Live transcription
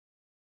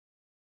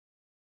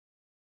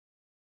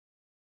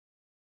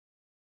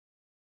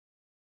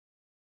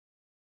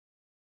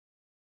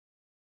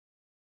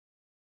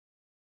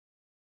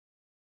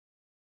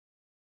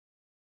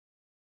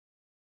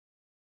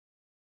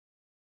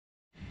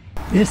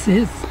This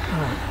is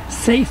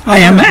safe. I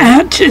am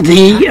at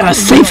the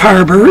Safe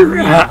Harbor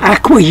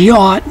Aqua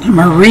Yacht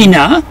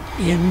Marina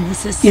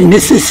in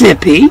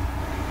Mississippi,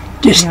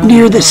 just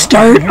near the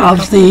start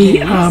of the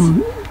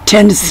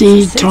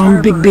Tennessee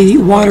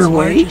Tombigbee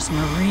Waterway.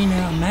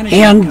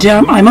 And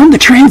I'm on the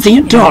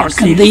transient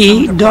dock, and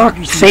the dock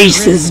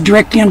faces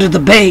directly into the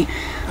bay.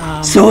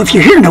 So if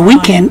you're here on a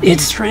weekend,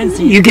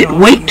 you get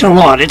waked a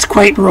lot. It's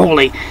quite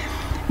rolly.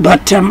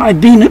 But I've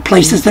been at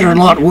places that are a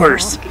lot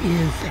worse.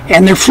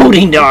 And they're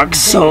floating docks,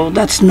 so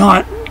that's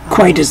not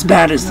quite as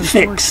bad as the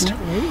fixed.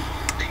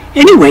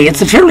 Anyway,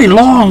 it's a fairly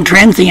long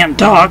transient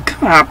dock,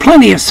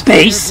 plenty of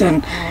space,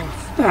 and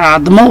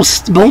the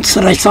most boats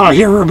that I saw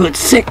here were about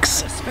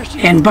 6,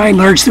 and by and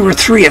large there were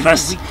 3 of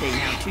us.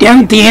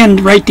 Down at the end,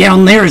 right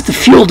down there, is the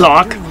fuel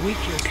dock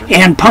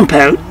and pump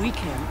out,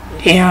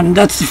 and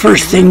that's the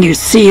first thing you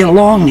see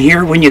along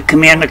here when you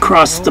come in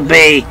across the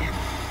bay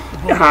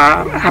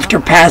after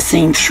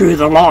passing through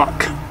the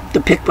lock, the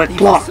Pickwick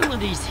lock.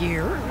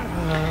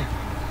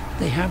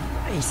 They have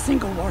a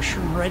single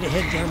washroom right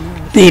ahead down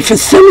there. The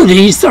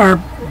facilities are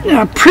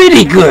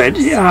pretty good.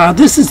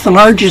 This is the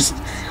largest.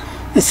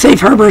 The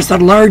Safe Harbor is the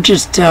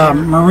largest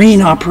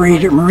marine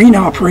operator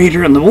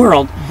in the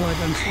world.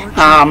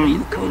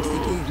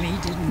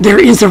 There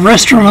is a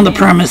restaurant on the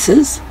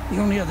premises,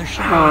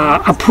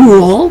 a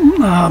pool,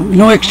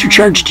 no extra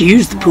charge to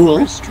use the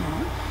pool,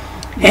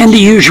 and the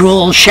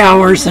usual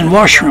showers and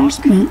washrooms.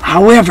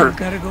 However,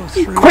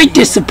 quite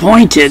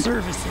disappointed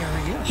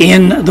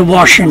in the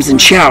washrooms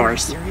and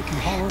showers.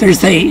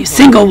 There's a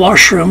single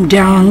washroom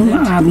down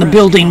on the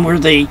building where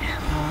the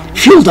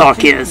fuel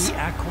dock is.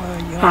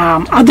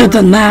 Other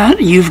than that,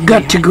 you've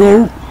got to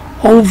go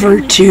over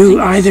to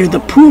either the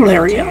pool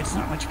area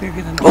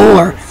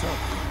or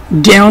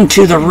down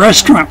to the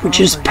restaurant, which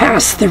is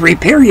past the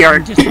repair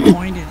yard.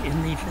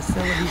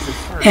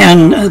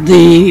 And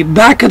the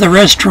back of the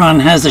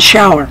restaurant has a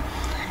shower.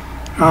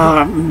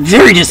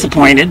 Very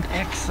disappointed.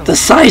 The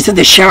size of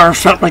the shower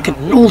felt like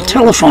an old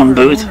telephone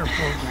booth,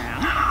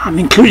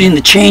 including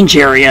the change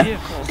area,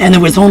 and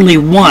there was only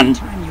one.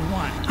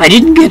 I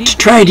didn't get to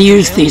try to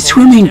use the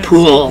swimming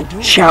pool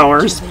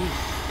showers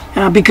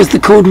because the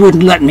code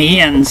wouldn't let me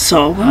in,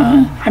 so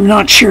I'm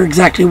not sure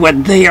exactly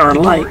what they are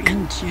like.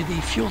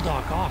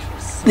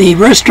 The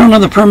restaurant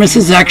on the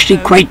premises is actually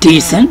quite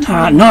decent,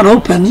 not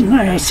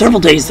open several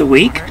days a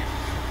week.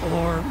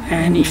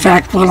 And in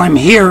fact, while I'm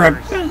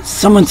here,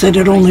 someone said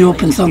it only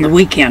opens on the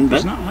weekend,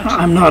 but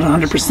I'm not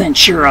 100%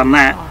 sure on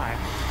that.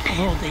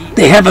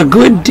 They have a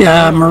good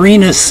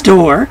Marina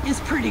store,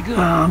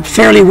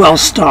 fairly well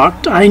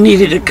stocked. I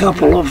needed a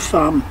couple of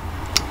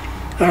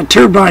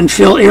turbine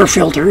air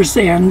filters,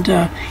 and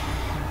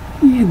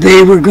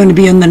they were going to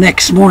be in the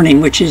next morning,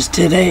 which is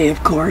today,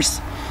 of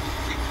course.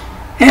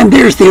 And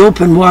there's the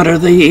open water,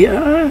 the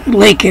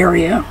lake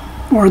area,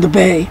 or the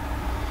bay.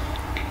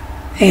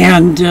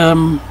 And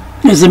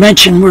as I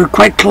mentioned, we're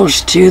quite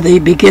close to the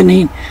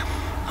beginning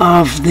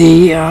of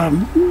the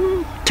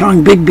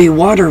Tombigbee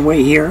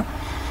waterway here.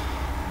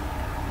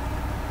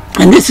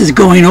 And this is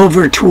going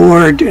over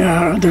toward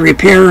the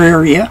repair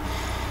area.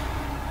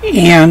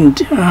 And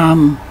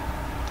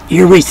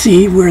here we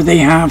see where they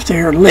have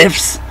their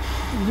lifts,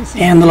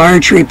 and the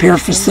large repair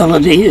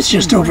facility is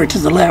just over to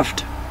the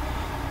left.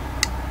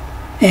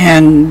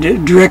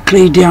 And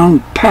directly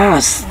down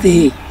past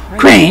the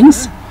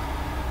cranes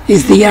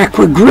is the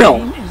Aqua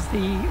Grill,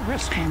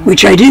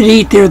 which I did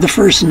eat there the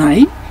first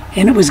night,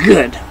 and it was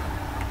good.